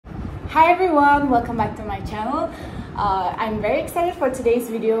Hi everyone, welcome back to my channel. I'm very excited for today's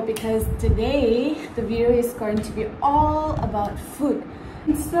video because today the video is going to be all about food.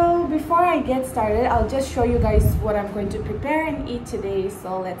 So before I get started, I'll just show you guys what I'm going to prepare and eat today.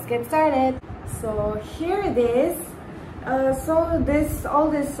 So let's get started. So here it is. All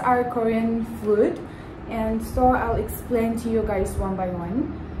this are Korean food, and so I'll explain to you guys one by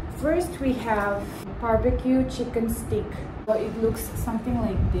one. First, we have barbecue chicken stick. So it looks something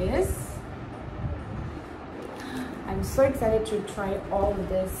like this. I'm so excited to try all of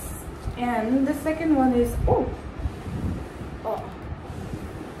this. And the second one is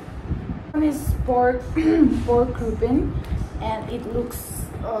one is pork Crubeen, and it looks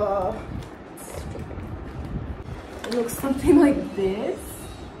something like this.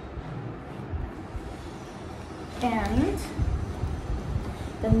 And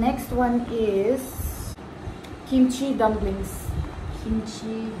the next one is kimchi dumplings.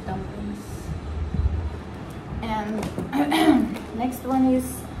 And next one is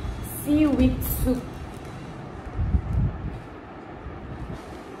seaweed soup.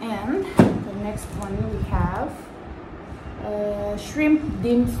 And the next one we have shrimp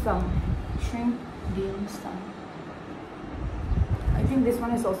dim sum. I think this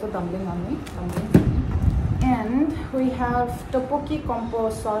one is also dumpling only. And we have topokki compo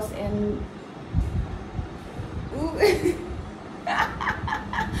sauce and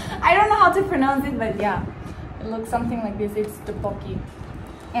I don't know how to pronounce it, but yeah, it looks something like this. It's topokki.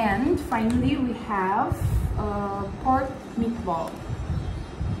 And finally we have pork meatball.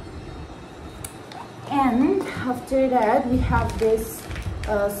 And after that we have this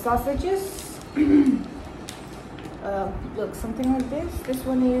sausages. Look, something like this. This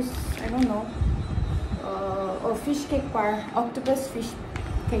one is, I don't know, fish cake bar, octopus fish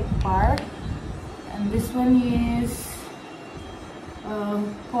cake bar. And this one is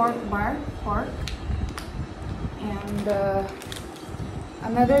pork. And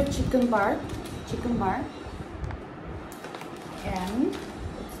another chicken bar. And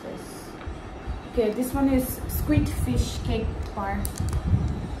what's this? Okay, this one is squid fish cake bar.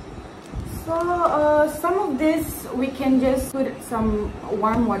 So some of this we can just put some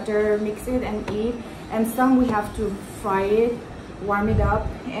warm water, mix it and eat, and some we have to fry it, warm it up,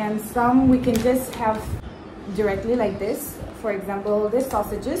 and some we can just have directly like this. For example, these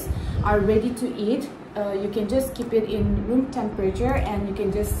sausages are ready to eat. You can just keep it in room temperature and you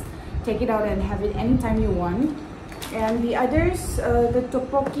can just take it out and have it anytime you want. And the others, the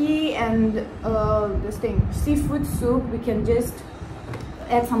topokki and this thing, seafood soup, we can just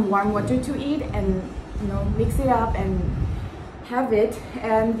add some warm water to it and mix it up and have it.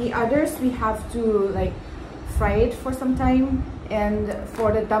 And the others we have to like fry it for some time. And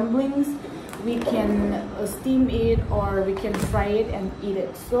for the dumplings, we can steam it or we can fry it and eat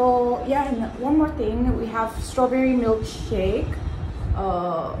it. So yeah, and one more thing, we have strawberry milkshake.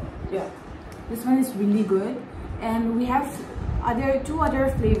 Yeah, this one is really good. And we have two other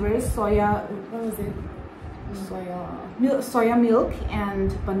flavors, soya milk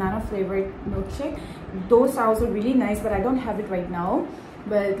and banana flavored milkshake. Those are also really nice, but I don't have it right now.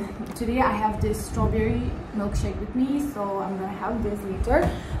 But today I have this strawberry milkshake with me, so I'm gonna have this later.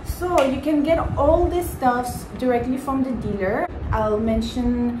 So you can get all these stuffs directly from the dealer. I'll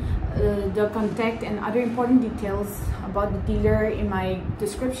mention the contact and other important details about the dealer in my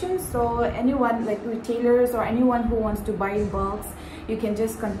description. So anyone like retailers or anyone who wants to buy in bulks, you can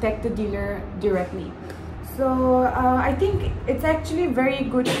just contact the dealer directly. So I think it's actually very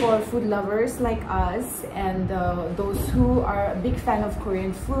good for food lovers like us and those who are a big fan of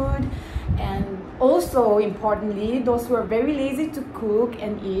Korean food, and also importantly those who are very lazy to cook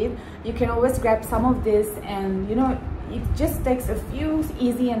and eat. You can always grab some of this, and it just takes a few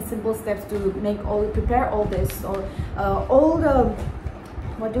easy and simple steps to prepare all this. So all the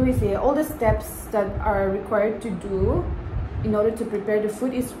steps that are required to do in order to prepare the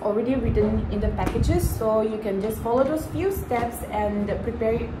food is already written in the packages, so you can just follow those few steps and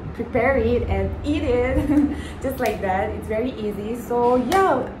prepare it and eat it just like that. It's very easy. So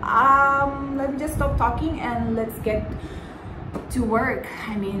yeah, let me just stop talking and let's get to work.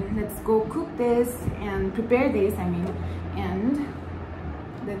 Let's go cook this and prepare this, and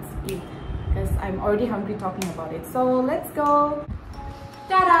let's eat, because I'm already hungry talking about it. So let's go.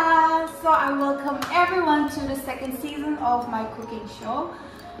 Ta-da! So I welcome everyone to the second season of my cooking show.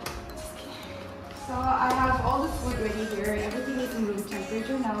 Just kidding. So I have all the food ready here. Everything is in room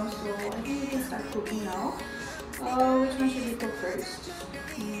temperature now, so I think we can start cooking now. Which one should we cook first?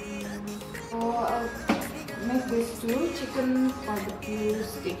 So I'll make this two, chicken barbecue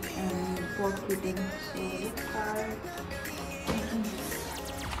stick and pork pudding. So let's start making this.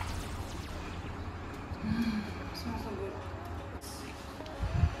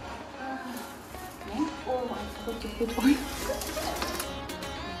 put oil.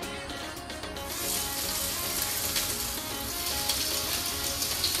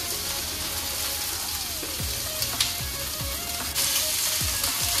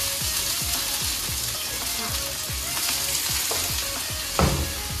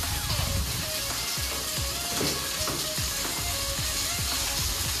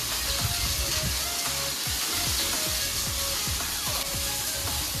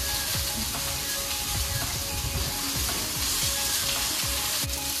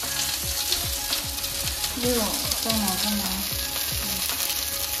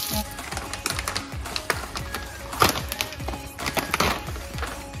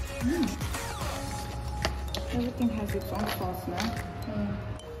 Everything has its own sauce now.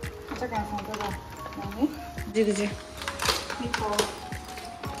 진짜 괜찮더라. 그지. 이거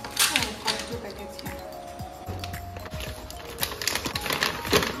밥도 되겠지.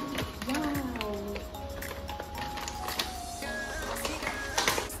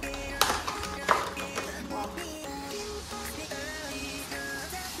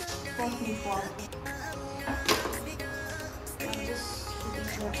 I'm just putting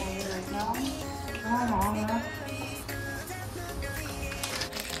the oil right now.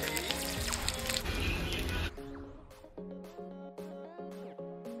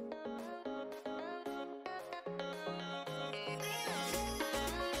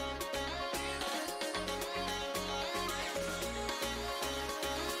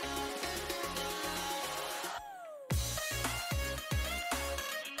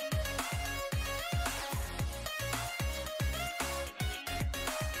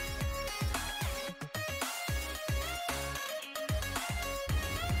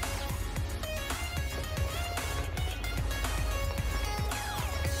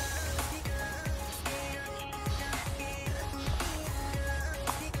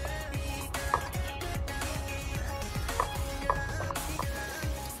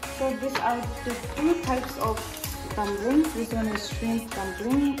 So these are the two types of dumplings. This one is shrimp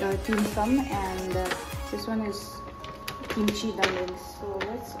dumpling, dim sum, and this one is kimchi dumplings. So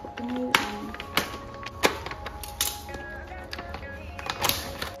let's open it.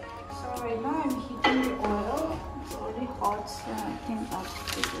 So right now I'm heating the oil. It's already hot, so I think I'll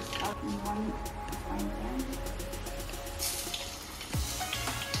take this out in one frying pan.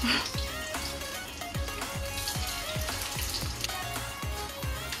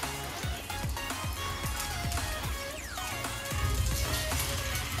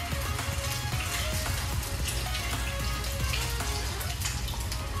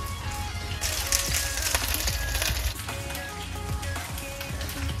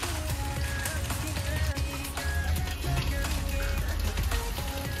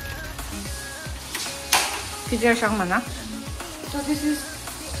 So this is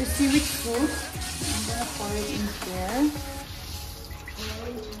the seaweed soup. I'm gonna pour it in here.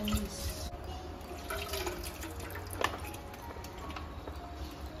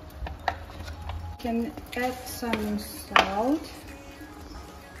 You can add some salt.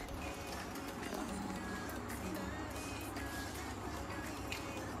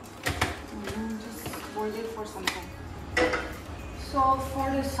 And just boil it for some time. So for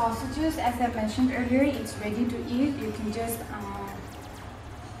the sausages, as I mentioned earlier, it's ready to eat. You can just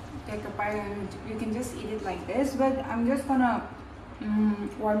take a bite and you can just eat it like this. But I'm just gonna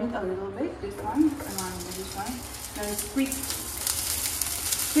warm it a little bit. This one and this one. There's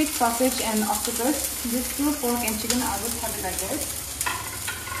squid sausage and octopus. This two, pork and chicken, I'll just have it like this.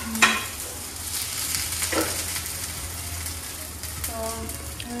 So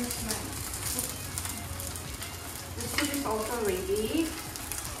here's my. The soup is also ready.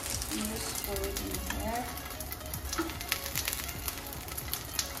 Just pour it in here.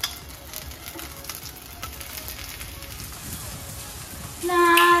 La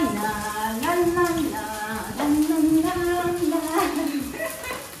la la la la la la la.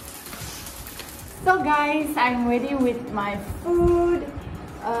 So guys, I'm ready with my food.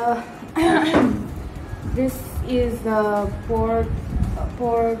 This is the pork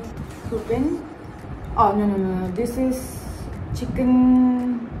Crubeen. Oh no! This is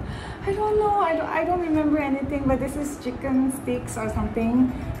chicken. I don't know. I don't remember anything. But this is chicken sticks or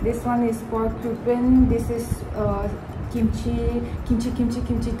something. This one is pork Crubeen. This is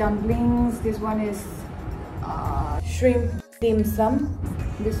kimchi dumplings. This one is shrimp dim sum.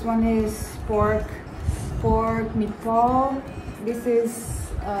 This one is pork meatball. This is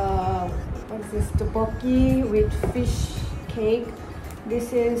what is this? Topokki with fish cake.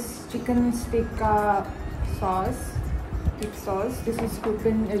 This is chicken stick sauce, dip sauce. This is pork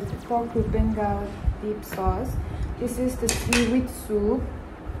Crubeen dip sauce. This is the seaweed soup,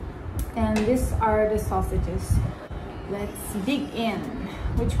 and these are the sausages. Let's dig in.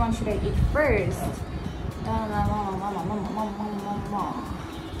 Which one should I eat first?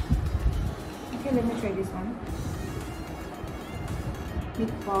 Okay, let me try this one.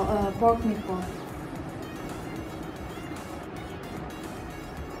 Meatball, pork meatball.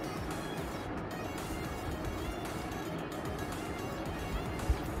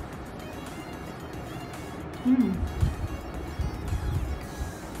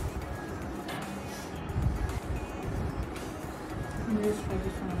 Let me just try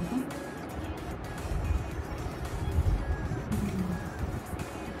this one also.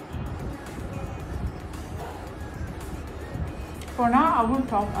 For now, I won't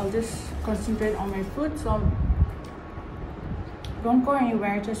talk. I'll just concentrate on my food. So don't go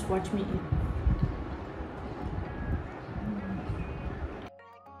anywhere. Just watch me eat.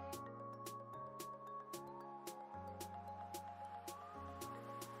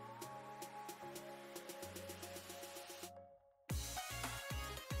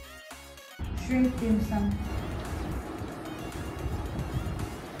 Shrimp dim sum.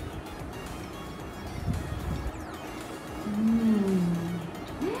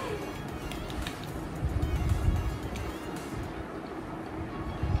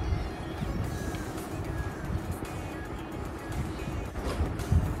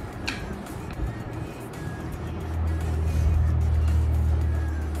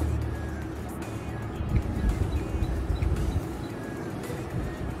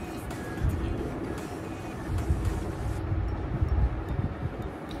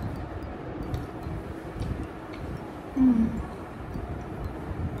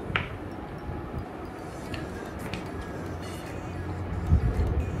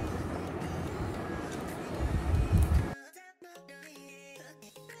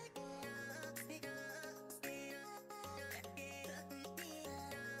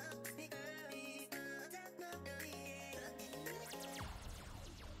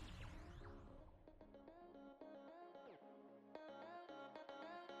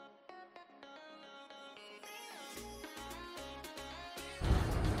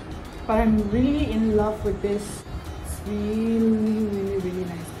 But I'm really in love with this. It's really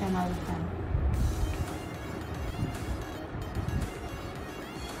nice. 10 out of 10.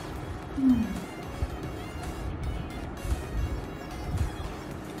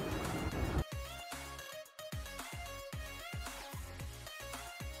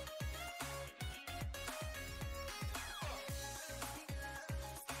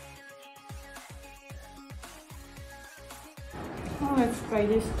 Oh, let's try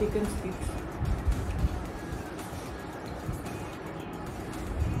this chicken sticks.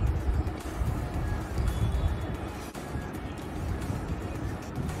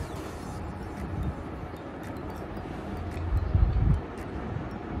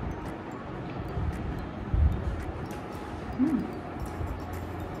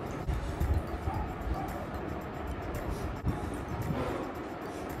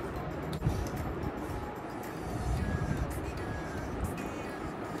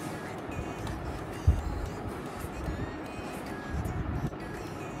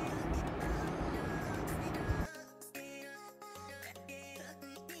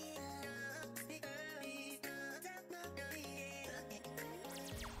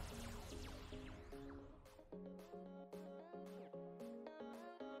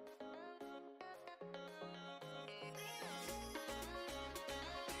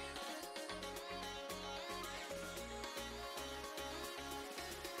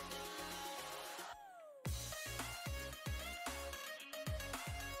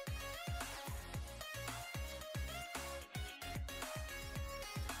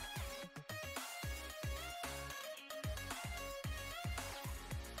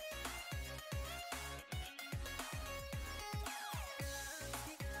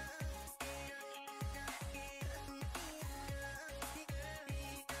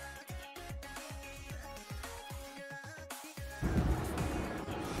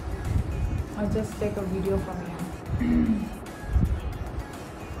 I'll just take a video from here.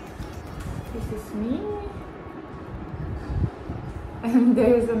 This is me. And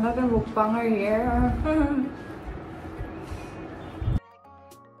there's another mukbanger here.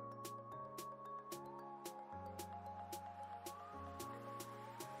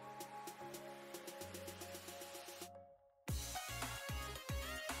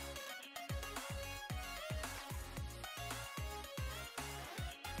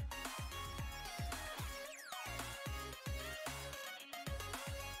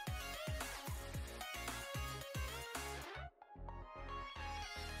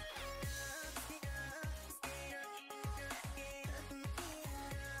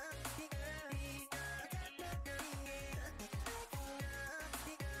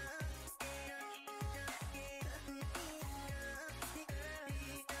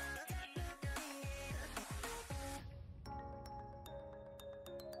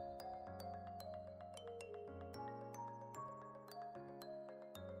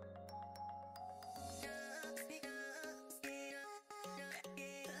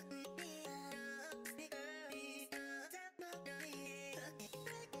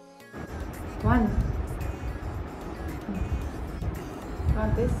 One.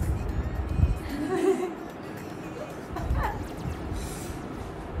 Want this?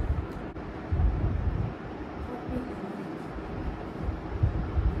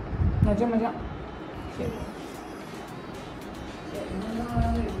 맞아.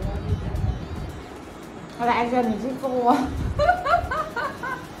 lại cho mình chiếc cô.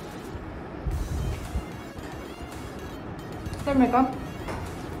 Xem mày con.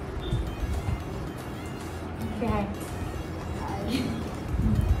 Cái hay.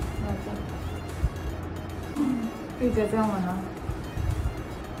 Bây giờ sao mà nó.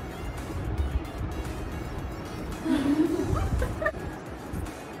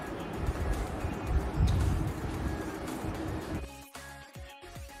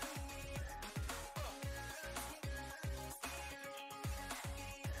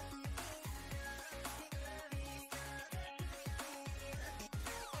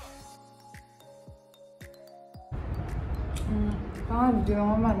 Có gì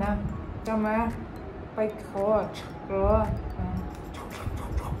không mà nè, cho má bay khó rồi,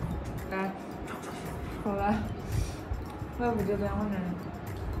 đây, khó là, nó bị cho không nè.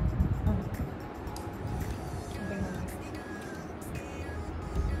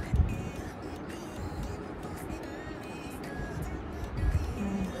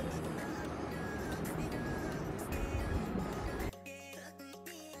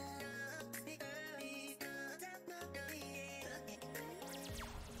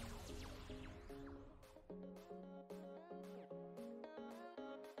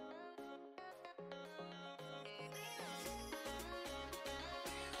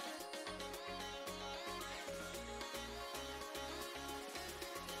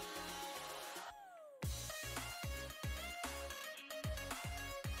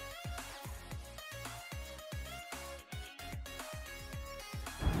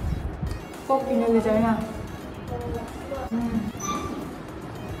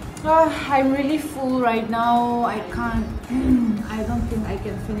 I'm really full right now. I can't. I don't think I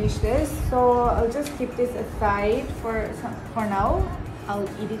can finish this, so I'll just keep this aside for now. I'll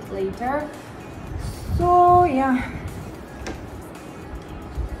eat it later. So yeah,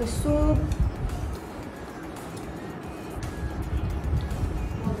 the soup.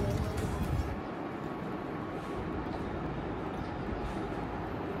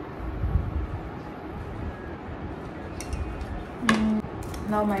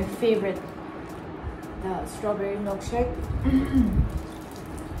 Now my favorite, the strawberry milkshake.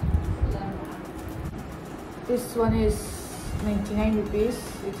 This one is 99 rupees.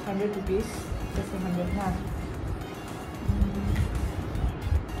 It's 100 rupees. Just 100 na.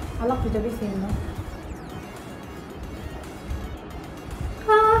 I like with everything, no?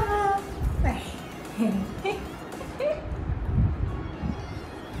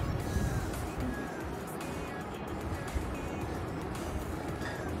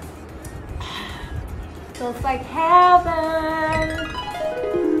 So it's like heaven.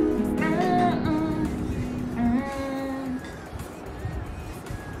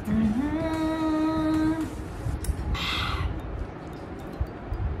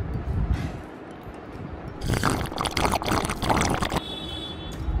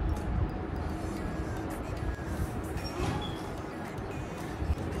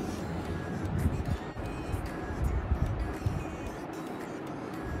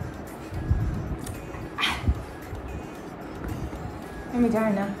 Let me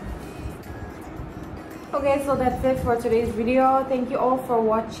try now. Okay, so that's it for today's video. Thank you all for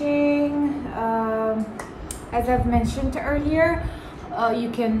watching. As I've mentioned earlier, you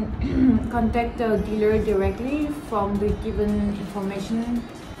can contact the dealer directly from the given information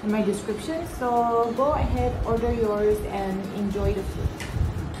in my description. So go ahead, order yours and enjoy the food.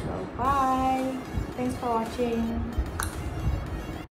 So bye. Thanks for watching.